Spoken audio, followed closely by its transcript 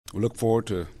we look forward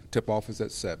to tip-off is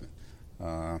at 7.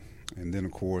 And then,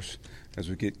 of course, as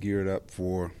we get geared up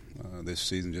for this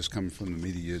season, just coming from the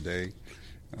media day,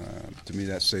 to me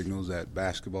that signals that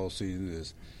basketball season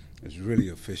is really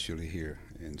officially here.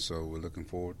 And so we're looking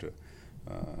forward to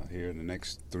here in the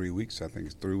next 3 weeks. I think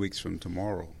it's 3 weeks from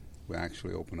tomorrow. We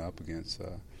actually open up against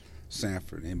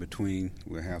Sanford. In between,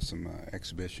 we'll have some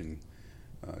exhibition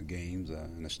games,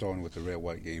 and it's starting with the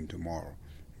Red-White game tomorrow.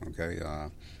 Okay,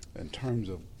 in terms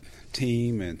of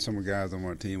team and some of the guys on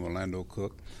our team, Orlando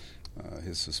Cook,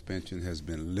 his suspension has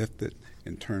been lifted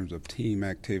in terms of team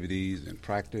activities and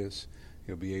practice.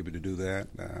 He'll be able to do that.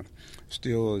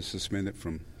 Still is suspended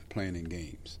from playing in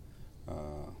games.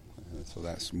 So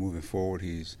that's moving forward.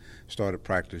 He's started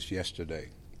practice yesterday.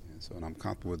 And I'm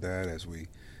comfortable with that as we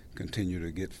continue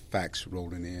to get facts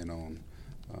rolling in on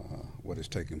what is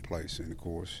taking place. And, of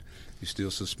course, he's still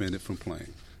suspended from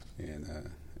playing.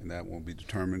 And that won't be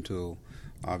determined until,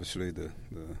 obviously, the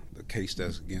case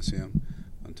that's against him,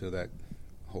 until that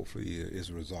hopefully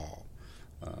is resolved.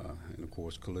 And, of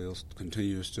course, Khalil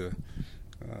continues to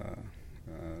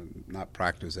not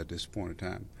practice at this point in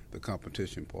time, the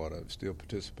competition part of it, still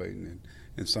participating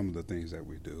in some of the things that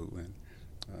we do.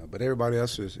 But everybody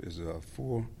else is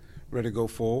ready to go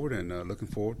forward and looking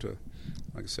forward to,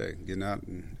 like I say, getting out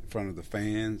in front of the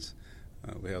fans.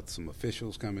 We have some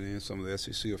officials coming in, some of the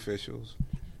SEC officials.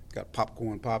 Got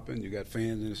popcorn popping. You got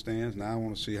fans in the stands. Now I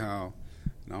want to see how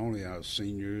not only our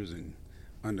seniors and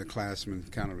underclassmen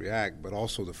kind of react, but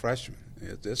also the freshmen.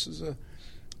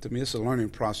 To me, it's a learning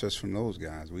process from those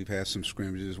guys. We've had some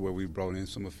scrimmages where we brought in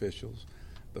some officials.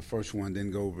 The first one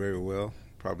didn't go very well,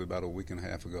 probably about a week and a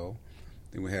half ago.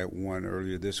 Then we had one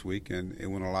earlier this week, and it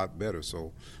went a lot better.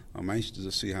 So I'm anxious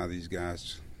to see how these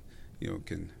guys,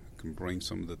 can bring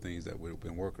some of the things that we've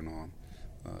been working on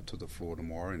to the floor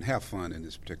tomorrow and have fun in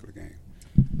this particular game.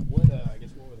 What were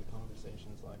the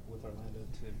conversations like with Orlando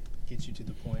to get you to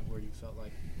the point where you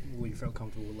felt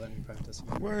comfortable with letting you practice?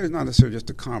 Well, it's not necessarily just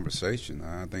a conversation.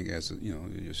 I think as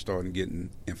you're starting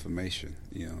getting information.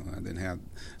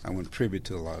 I went privy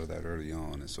to a lot of that early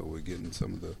on, and so we're getting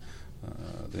some of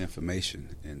the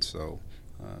information, and so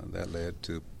that led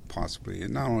to possibly.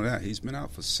 And not only that, he's been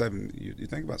out for 7. You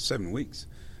think about 7 weeks.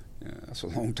 That's a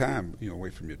long time,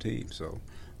 away from your team. So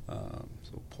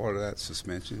part of that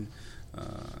suspension,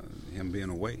 him being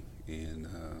away, and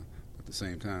at the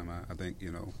same time, I think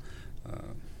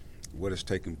what has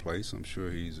taken place. I'm sure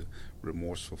he's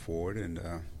remorseful for it,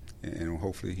 and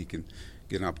hopefully he can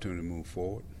get an opportunity to move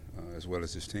forward as well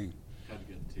as his team. How did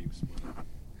you get the team split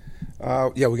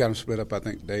up? We got them split up. I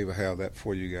think Dave will have that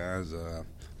for you guys. I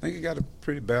think he got a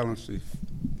pretty balanced,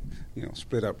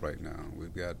 split up right now.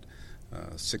 We've got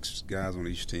 6 guys on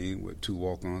each team with 2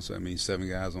 walk-ons, so that means 7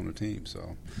 guys on the team.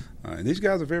 So, and these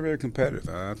guys are very, very competitive.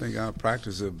 I think our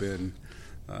practices have been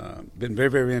very,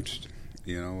 very interesting.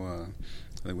 I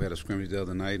think we had a scrimmage the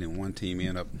other night, and one team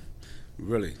ended up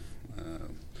really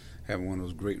having one of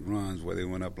those great runs where they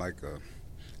went up like a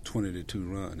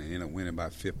 20-2 run and ended up winning by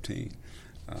 15.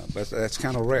 But that's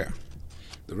kind of rare.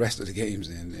 The rest of the games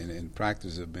in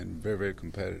practice have been very, very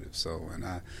competitive. So,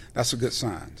 that's a good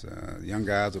sign. Young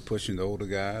guys are pushing the older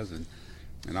guys, and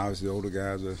obviously the older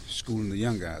guys are schooling the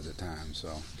young guys at times.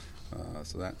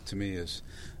 So that to me is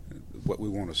what we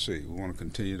want to see. We want to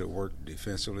continue to work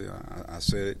defensively. I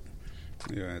said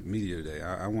it at media day.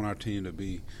 I want our team to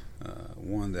be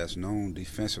one that's known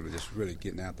defensively, just really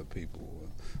getting after people,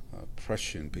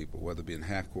 pressuring people, whether it be in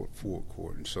half court, full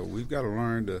court. And so we've got to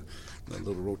learn the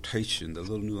little rotation, the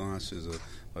little nuances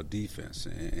of defense.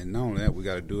 And not only that, we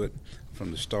got to do it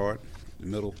from the start, the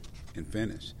middle, and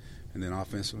finish. And then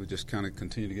offensively, just kind of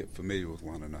continue to get familiar with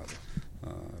one another.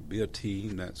 Be a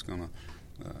team that's going to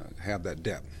have that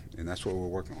depth. And that's what we're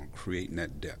working on, creating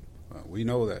that depth. We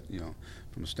know that,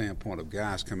 from the standpoint of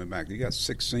guys coming back, you got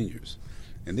 6 seniors.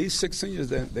 And these 6 seniors,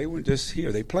 they weren't just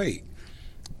here. They played.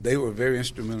 They were very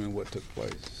instrumental in what took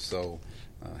place. So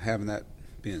having that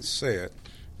being said,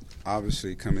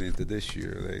 obviously coming into this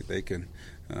year, they can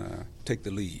take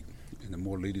the lead. And the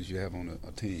more leaders you have on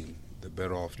a team, the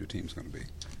better off your team's going to be.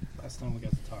 Last time we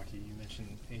got to talk to you, you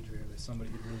mentioned Adrian as somebody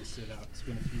who really stood out. It's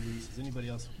been a few weeks. Has anybody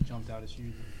else jumped out at you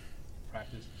in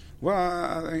practice? Well,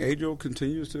 I think Adrian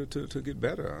continues to get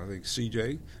better. I think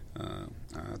CJ,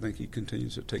 I think he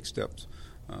continues to take steps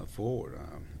forward.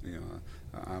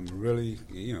 I'm really,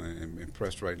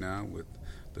 impressed right now with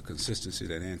the consistency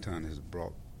that Anton has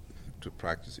brought to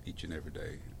practice each and every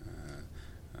day.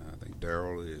 I think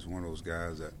Darryl is one of those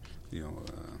guys that,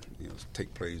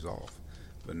 take plays off.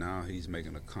 But now he's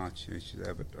making a conscientious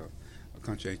effort a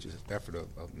conscientious effort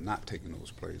of not taking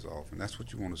those plays off, and that's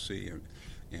what you want to see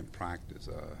in practice.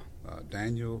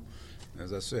 Daniel,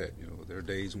 as I said, there are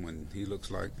days when he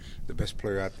looks like the best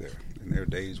player out there, and there are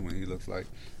days when he looks like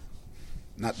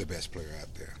not the best player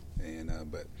out there. And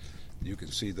but you can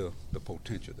see the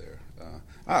potential there.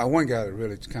 One guy that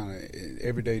really kind of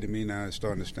every day to me now is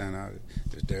starting to stand out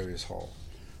is Darius Hall.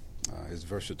 His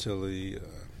versatility,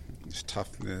 his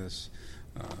toughness,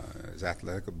 his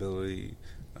athletic ability,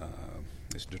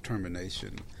 his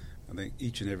determination. I think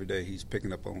each and every day he's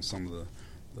picking up on some of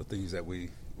the things that we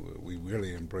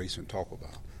really embrace and talk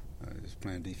about. He's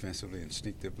playing defensively,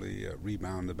 instinctively,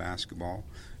 rebound the basketball.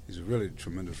 He's a really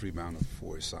tremendous rebounder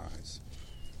for his size.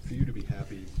 For you to be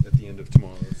happy at the end of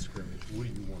tomorrow's scrimmage, what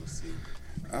do you want to see?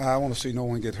 I want to see no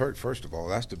one get hurt, first of all.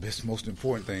 That's the most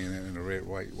important thing in a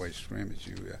Red-White Scrimmage.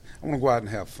 I want to go out and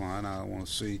have fun. I want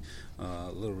to see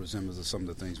a little resemblance of some of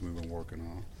the things we've been working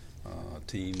on. A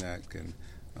team that can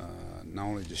not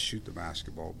only just shoot the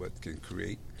basketball, but can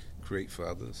create for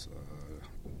others,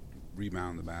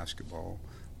 rebound the basketball.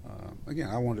 Again,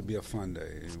 I want it to be a fun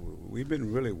day. We've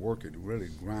been really working, really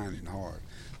grinding hard,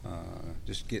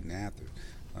 just getting after it.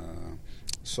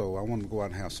 So I want to go out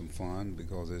and have some fun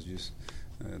because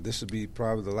this will be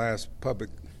probably the last public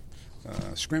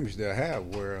scrimmage they'll have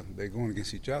where they're going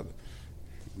against each other.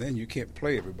 Then you can't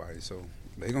play everybody, so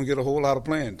they're going to get a whole lot of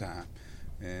playing time.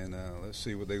 And let's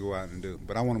see what they go out and do.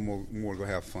 But I want them more to go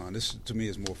have fun. This, to me,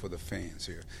 is more for the fans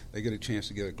here. They get a chance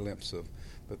to get a glimpse of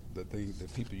the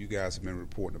people you guys have been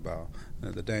reporting about,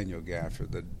 the Daniel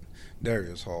Gafford, the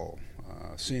Darius Hall,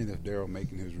 seeing if Darryl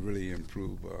Macon has really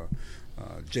improved,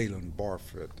 Jalen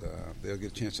Barford. They'll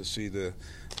get a chance to see the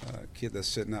kid that's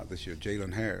sitting out this year,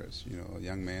 Jalen Harris, a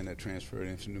young man that transferred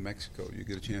in from New Mexico. You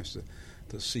get a chance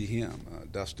to see him.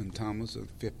 Dustin Thomas, a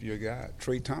fifth-year guy.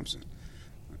 Trey Thompson.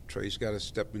 Trey's got to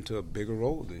step into a bigger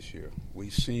role this year.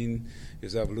 We've seen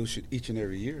his evolution each and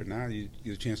every year. Now you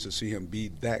get a chance to see him be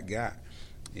that guy.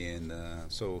 And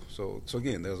so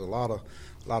again, there's a lot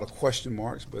of question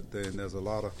marks, but then there's a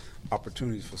lot of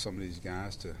opportunities for some of these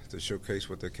guys to showcase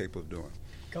what they're capable of doing.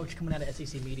 Coach, coming out of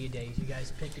SEC Media Days, you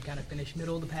guys picked to kind of finish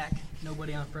middle of the pack,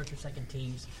 nobody on first or second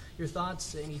teams. Your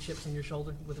thoughts, any chips on your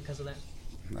shoulder because of that?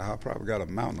 I probably got a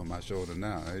mountain on my shoulder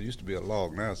now. It used to be a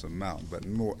log, now it's a mountain. But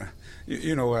more,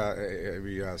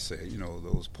 every year I say,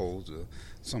 those polls are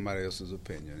somebody else's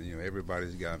opinion.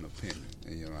 Everybody's got an opinion.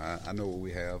 And, I know what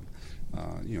we have,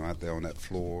 out there on that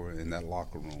floor in that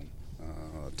locker room.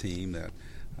 A team that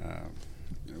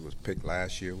was picked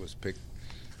last year was picked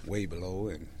way below,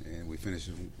 and we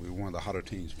were one of the hotter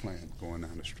teams playing going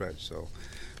down the stretch. So,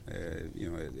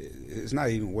 it's not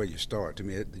even where you start. To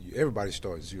me, everybody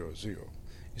starts 0-0.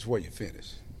 It's where you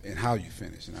finish and how you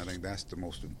finish, and I think that's the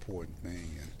most important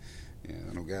thing. And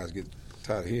I know guys get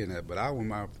tired of hearing that, but I was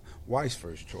my wife's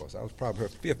first choice. I was probably her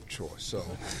fifth choice,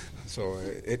 so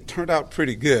it turned out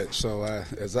pretty good. So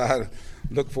as I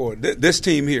look forward, this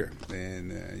team here,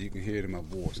 and you can hear it in my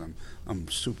voice, I'm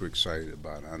super excited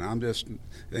about it. And it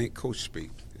ain't coach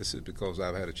speak. This is because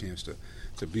I've had a chance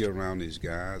to be around these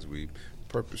guys. We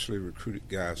purposely recruited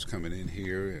guys coming in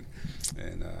here,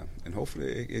 and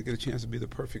hopefully it get a chance to be the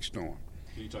perfect storm.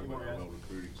 Can you talk about how well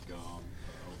recruiting's gone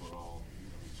overall,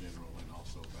 in general, and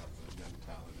also about the young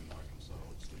talent in Arkansas,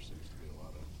 which there seems to be a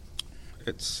lot of?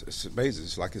 It's amazing.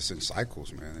 It's like it's in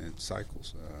cycles, man. It's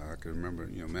cycles. I can remember,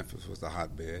 Memphis was the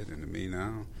hotbed, and to me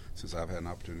now, since I've had an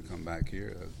opportunity to come back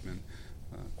here, there's been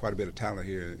quite a bit of talent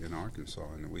here in Arkansas,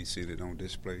 and we see it on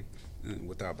display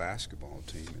with our basketball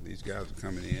team. And these guys are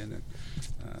coming in, and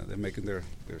they're making their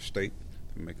state,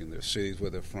 they're making their cities where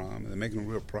they're from, and they're making them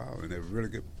real proud. And they're really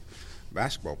good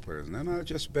basketball players. And they're not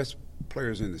just best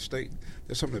players in the state;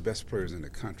 they're some of the best players in the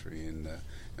country. And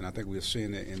I think we're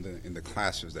seeing it in the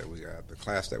classes that we got, the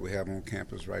class that we have on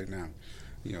campus right now.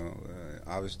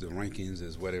 Obviously the rankings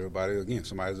is what everybody, again,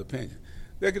 somebody's opinion.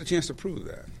 They'll get a chance to prove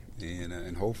that,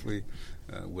 and hopefully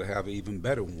we'll have an even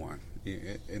better one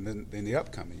in the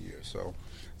upcoming year. So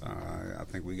I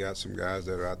think we got some guys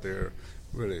that are out there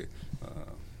really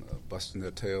busting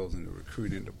their tails in the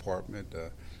recruiting department,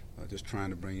 just trying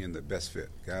to bring in the best fit,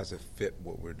 guys that fit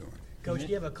what we're doing. Coach, do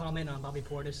you have a comment on Bobby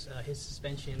Portis, his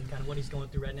suspension, kind of what he's going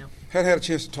through right now? Hadn't had a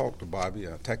chance to talk to Bobby.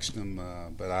 I texted him,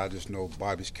 but I just know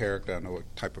Bobby's character. I know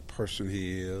what type of person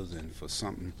he is, and for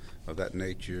something of that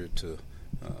nature to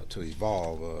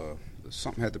evolve,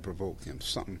 something had to provoke him.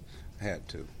 Something had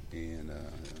to, and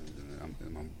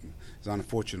it's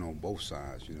unfortunate on both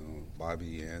sides.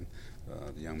 Bobby and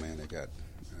the young man that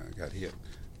got hit.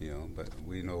 But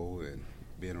we know, and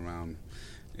being around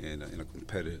in a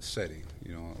competitive setting,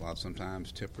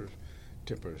 sometimes tempers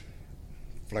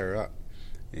flare up,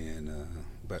 and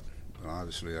but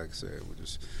Obviously, like I said, we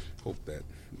just hope that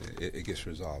it gets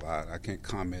resolved. I can't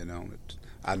comment on it.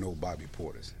 I know Bobby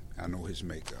Portis. I know his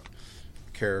makeup,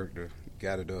 character,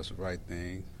 guy that does the right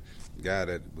thing, guy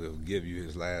that will give you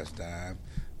his last dime,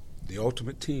 the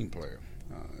ultimate team player.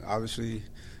 Obviously,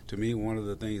 to me, one of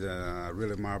the things that I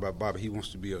really admire about Bobby, he wants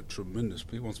to be a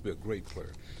great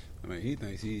player. I mean, he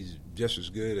thinks he's just as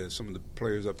good as some of the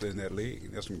players up there in that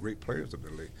league. There's some great players up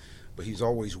in the league, but he's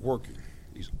always working.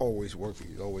 He's always working.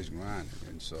 He's always grinding,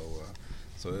 and so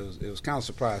it was kind of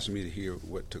surprising to me to hear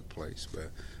what took place.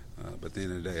 But at the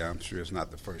end of the day, I'm sure it's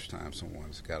not the first time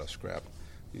someone's got a scrap,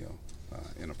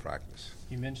 in a practice.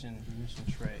 You mentioned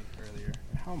Trey earlier.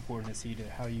 How important is he to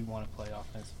how you want to play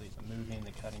offensively? The moving,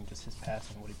 the cutting, just his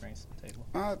passing, what he brings to the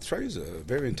table? Trey's a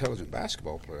very intelligent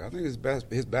basketball player. I think his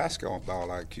basketball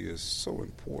IQ is so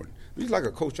important. He's like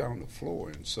a coach out on the floor,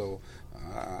 and so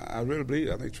I really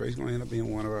believe. I think Trey's going to end up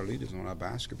being one of our leaders on our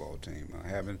basketball team.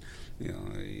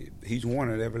 He's won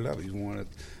at every level. He's won at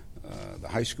the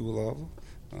high school level.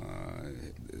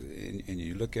 And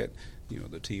you look at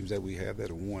the teams that we have that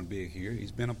have won big here.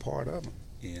 He's been a part of them,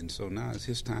 and so now it's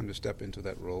his time to step into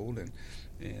that role.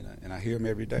 And I hear him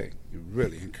every day,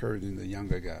 really encouraging the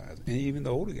younger guys and even the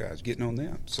older guys, getting on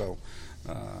them. So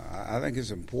I think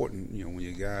it's important, when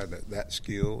you got that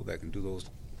skill that can do those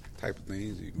type of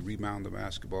things. He can rebound the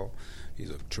basketball. He's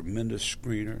a tremendous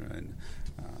screener, and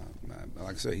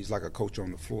like I said, he's like a coach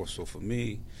on the floor. So for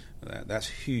me, that's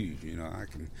huge.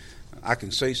 I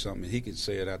can say something, and he can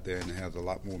say it out there, and it has a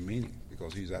lot more meaning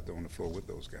because he's out there on the floor with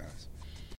those guys.